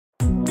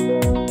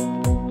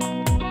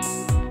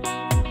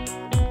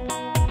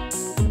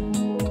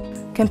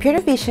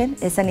Computer vision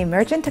is an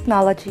emergent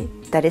technology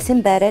that is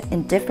embedded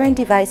in different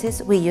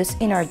devices we use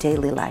in our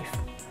daily life.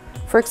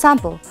 For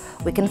example,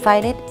 we can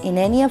find it in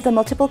any of the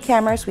multiple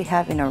cameras we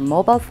have in our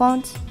mobile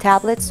phones,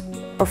 tablets,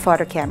 or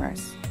photo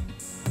cameras.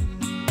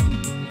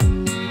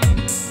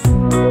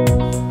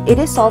 It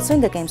is also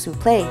in the games we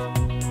play,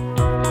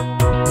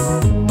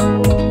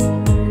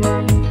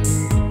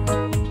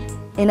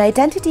 in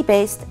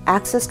identity-based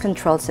access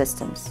control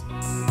systems,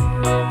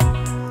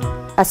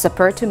 as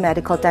support to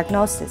medical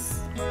diagnosis,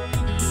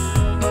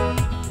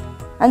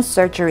 and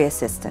surgery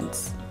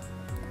assistance,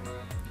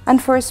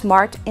 and for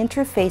smart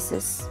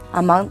interfaces,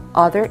 among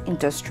other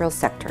industrial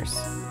sectors.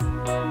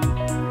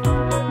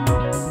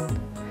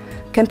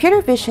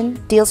 Computer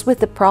vision deals with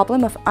the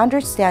problem of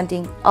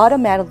understanding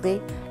automatically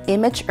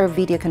image or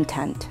video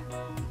content.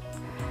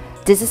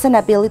 This is an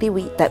ability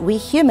that we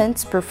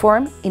humans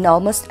perform in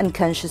almost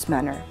unconscious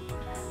manner,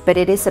 but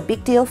it is a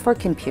big deal for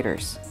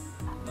computers.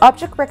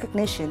 Object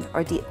recognition,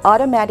 or the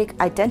automatic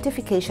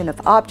identification of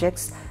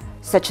objects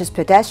such as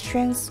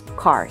pedestrians,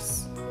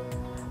 cars,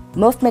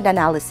 movement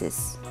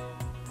analysis,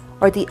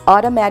 or the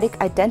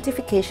automatic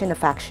identification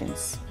of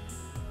actions,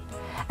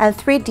 and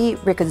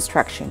 3D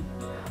reconstruction,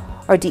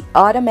 or the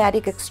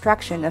automatic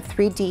extraction of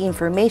 3D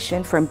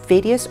information from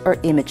videos or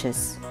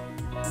images.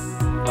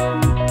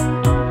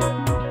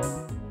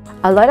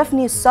 A lot of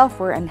new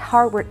software and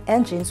hardware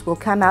engines will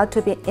come out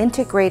to be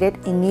integrated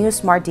in new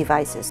smart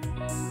devices,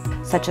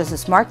 such as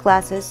smart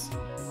glasses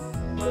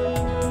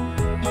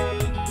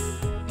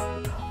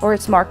or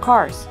smart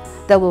cars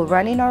that will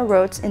run in our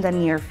roads in the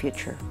near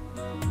future.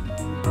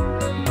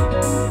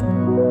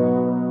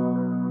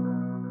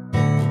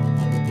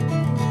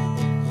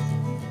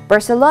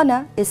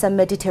 Barcelona is a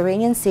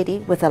Mediterranean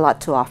city with a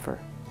lot to offer,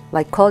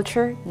 like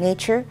culture,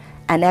 nature,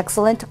 and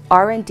excellent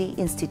R&D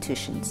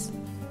institutions.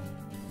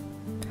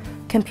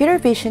 Computer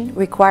vision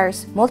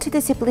requires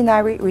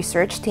multidisciplinary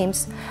research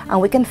teams,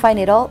 and we can find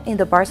it all in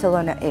the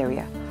Barcelona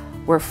area,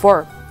 where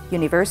 4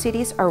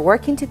 universities are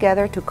working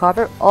together to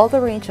cover all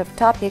the range of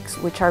topics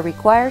which are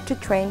required to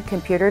train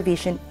computer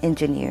vision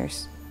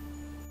engineers.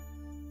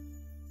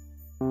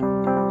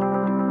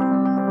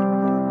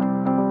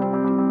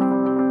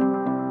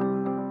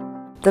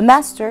 The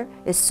master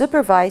is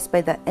supervised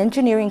by the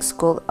engineering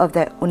school of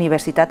the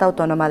Universitat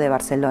Autònoma de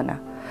Barcelona,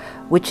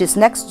 which is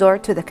next door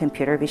to the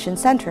Computer Vision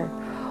Center,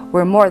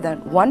 where more than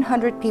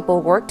 100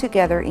 people work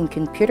together in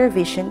computer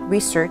vision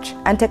research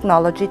and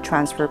technology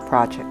transfer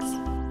projects.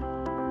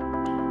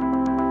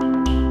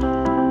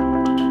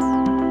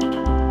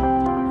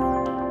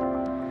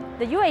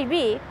 The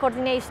UAB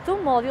coordinates 2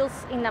 modules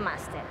in the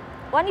master.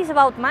 One is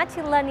about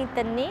machine learning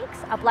techniques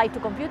applied to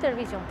computer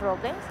vision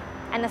problems,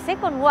 and a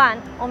second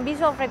one on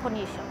visual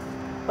recognition,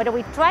 where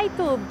we try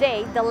to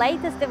update the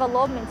latest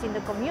developments in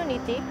the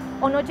community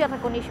on object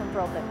recognition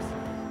problems.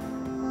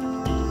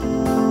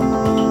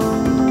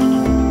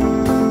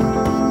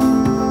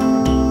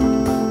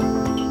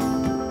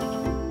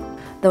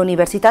 The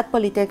Universitat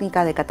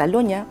Politécnica de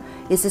Catalunya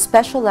is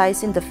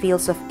specialized in the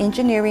fields of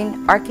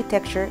engineering,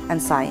 architecture, and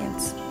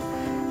science.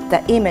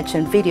 The Image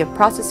and Video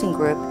Processing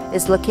Group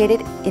is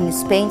located in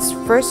Spain's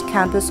first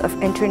campus of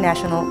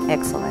international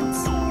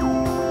excellence.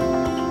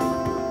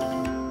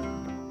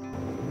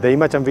 The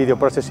Image and Video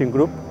Processing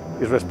Group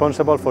is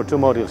responsible for 2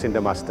 modules in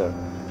the master.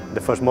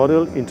 The first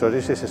module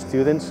introduces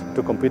students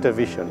to computer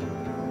vision,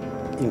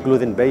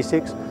 including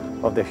basics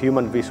of the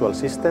human visual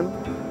system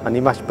and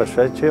image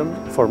perception,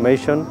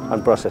 formation,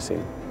 and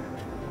processing.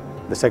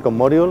 The second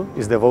module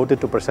is devoted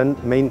to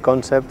present main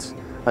concepts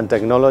and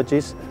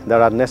technologies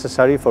that are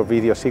necessary for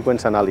video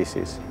sequence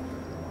analysis,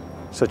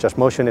 such as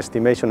motion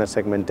estimation and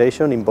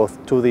segmentation in both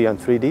 2D and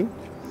 3D,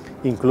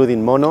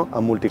 including mono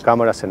and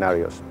multi-camera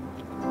scenarios.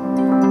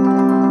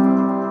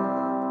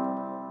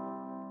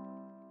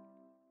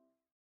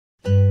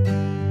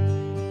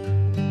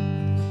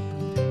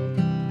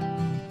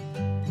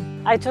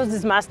 I chose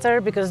this master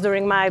because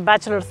during my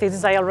bachelor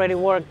thesis I already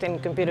worked in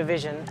computer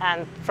vision,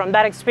 and from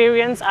that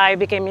experience I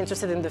became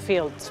interested in the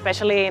field,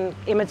 especially in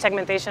image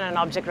segmentation and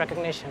object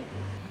recognition.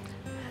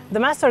 The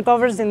master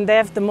covers in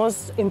depth the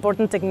most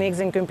important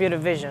techniques in computer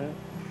vision.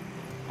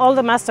 All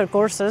the master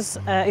courses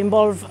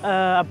involve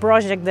a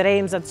project that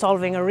aims at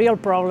solving a real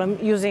problem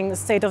using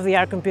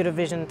state-of-the-art computer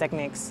vision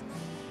techniques.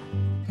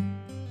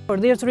 For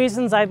these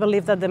reasons, I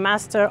believe that the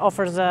master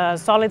offers a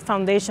solid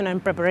foundation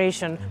and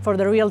preparation for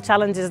the real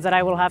challenges that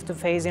I will have to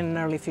face in an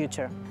early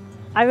future.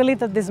 I believe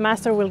that this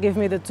master will give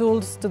me the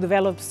tools to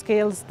develop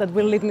skills that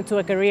will lead me to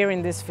a career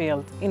in this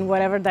field, in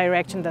whatever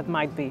direction that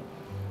might be.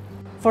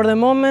 For the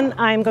moment,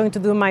 I'm going to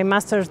do my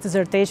master's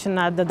dissertation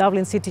at the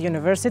Dublin City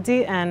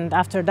University, and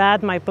after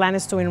that, my plan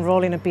is to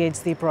enroll in a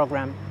PhD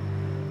program.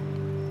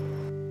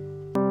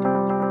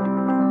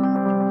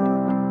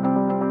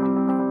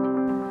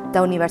 The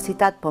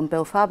Universitat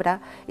Pompeu Fabra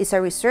is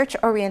a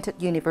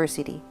research-oriented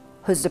university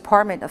whose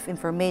Department of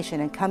Information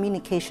and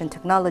Communication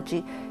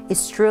Technology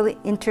is truly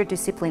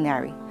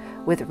interdisciplinary,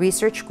 with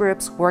research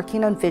groups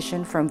working on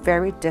vision from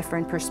very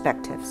different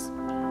perspectives.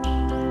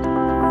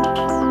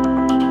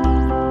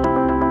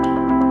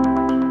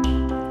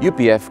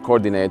 UPF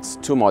coordinates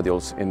two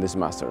modules in this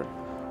master,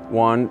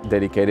 one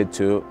dedicated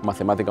to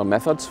mathematical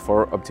methods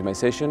for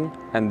optimization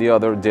and the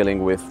other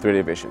dealing with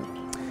 3D vision.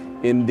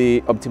 In the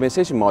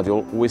optimization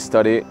module, we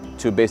study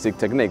two basic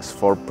techniques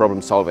for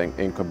problem solving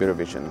in computer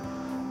vision,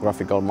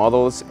 graphical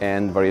models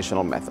and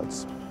variational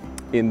methods.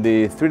 In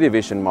the 3D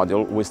vision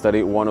module, we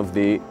study one of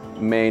the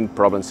main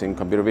problems in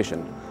computer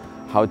vision,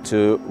 how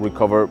to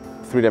recover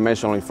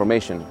three-dimensional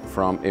information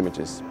from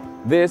images.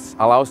 This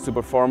allows to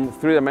perform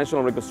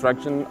three-dimensional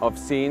reconstruction of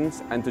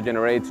scenes and to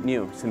generate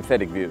new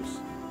synthetic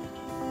views.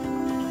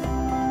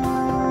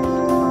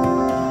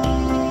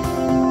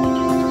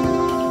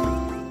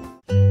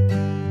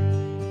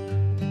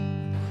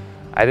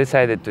 I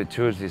decided to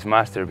choose this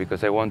master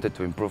because I wanted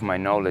to improve my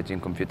knowledge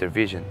in computer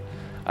vision.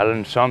 I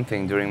learned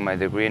something during my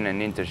degree and an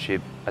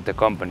internship at the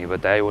company,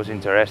 but I was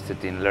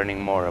interested in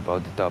learning more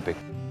about the topic.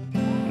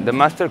 The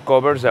master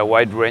covers a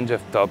wide range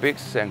of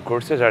topics and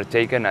courses are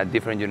taken at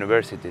different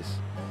universities.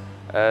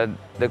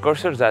 The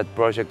courses are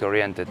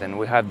project-oriented and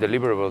we have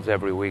deliverables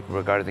every week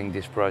regarding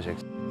these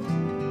projects.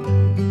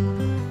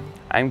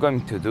 I'm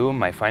going to do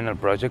my final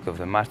project of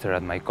the master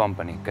at my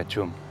company,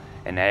 Kachum,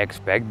 and I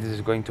expect this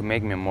is going to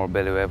make me a more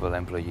valuable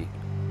employee.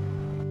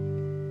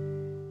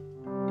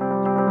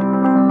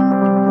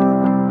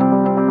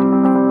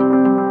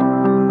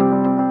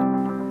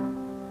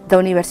 The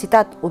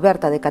Universitat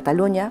Oberta de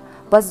Catalunya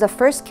was the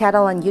first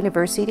Catalan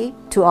university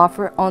to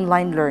offer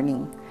online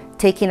learning,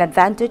 taking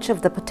advantage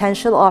of the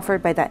potential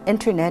offered by the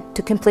internet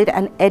to complete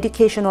an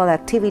educational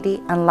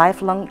activity and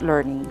lifelong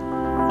learning.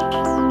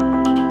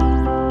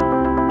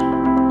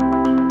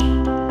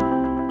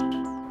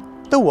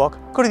 The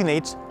WOC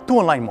coordinates two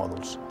online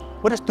modules,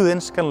 where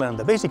students can learn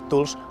the basic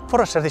tools for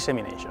research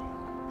dissemination.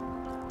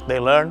 They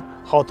learn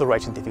how to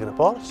write scientific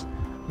reports,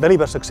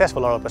 deliver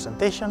successful oral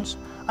presentations,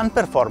 and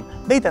perform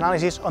data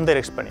analysis on their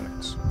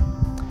experiments.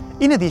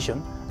 In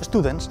addition,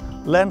 students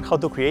learn how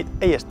to create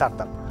a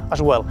startup,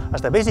 as well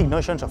as the basic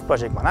notions of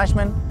project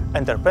management,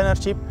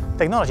 entrepreneurship,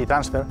 technology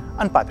transfer,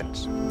 and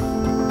patents.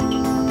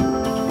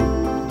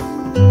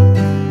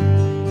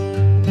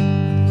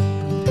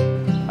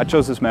 I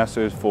chose this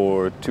master's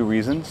for two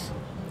reasons.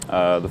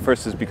 The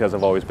first is because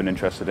I've always been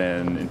interested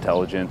in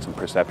intelligence and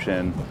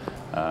perception,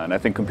 and I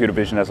think computer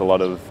vision has a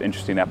lot of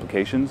interesting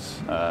applications,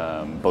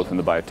 both in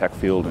the biotech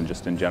field and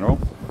just in general.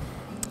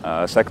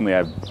 Secondly,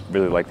 I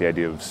really like the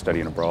idea of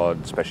studying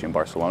abroad, especially in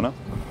Barcelona.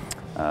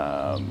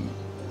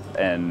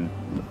 And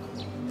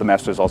the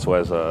master's also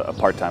has a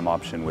part-time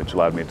option, which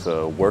allowed me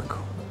to work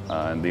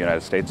in the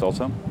United States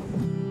also.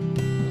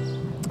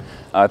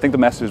 I think the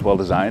master is well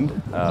designed.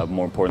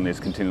 More importantly, it's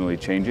continually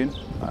changing,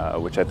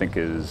 which I think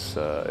is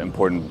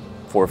important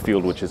for a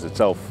field which is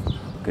itself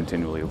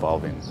continually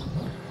evolving.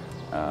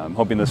 I'm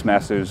hoping this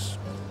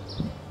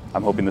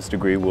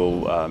degree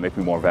will make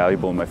me more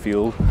valuable in my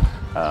field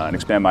and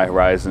expand my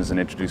horizons and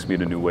introduce me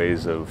to new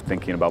ways of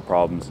thinking about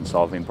problems and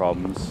solving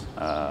problems.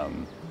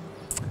 And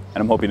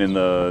I'm hoping in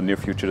the near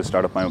future to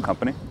start up my own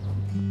company.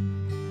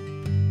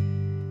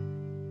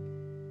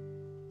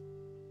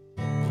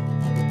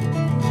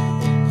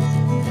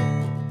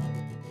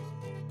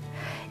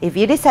 If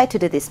you decide to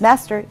do this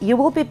master, you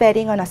will be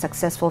betting on a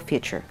successful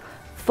future,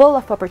 full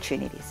of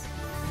opportunities.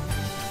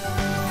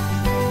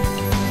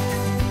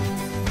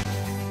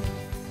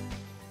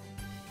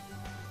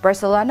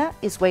 Barcelona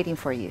is waiting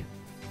for you.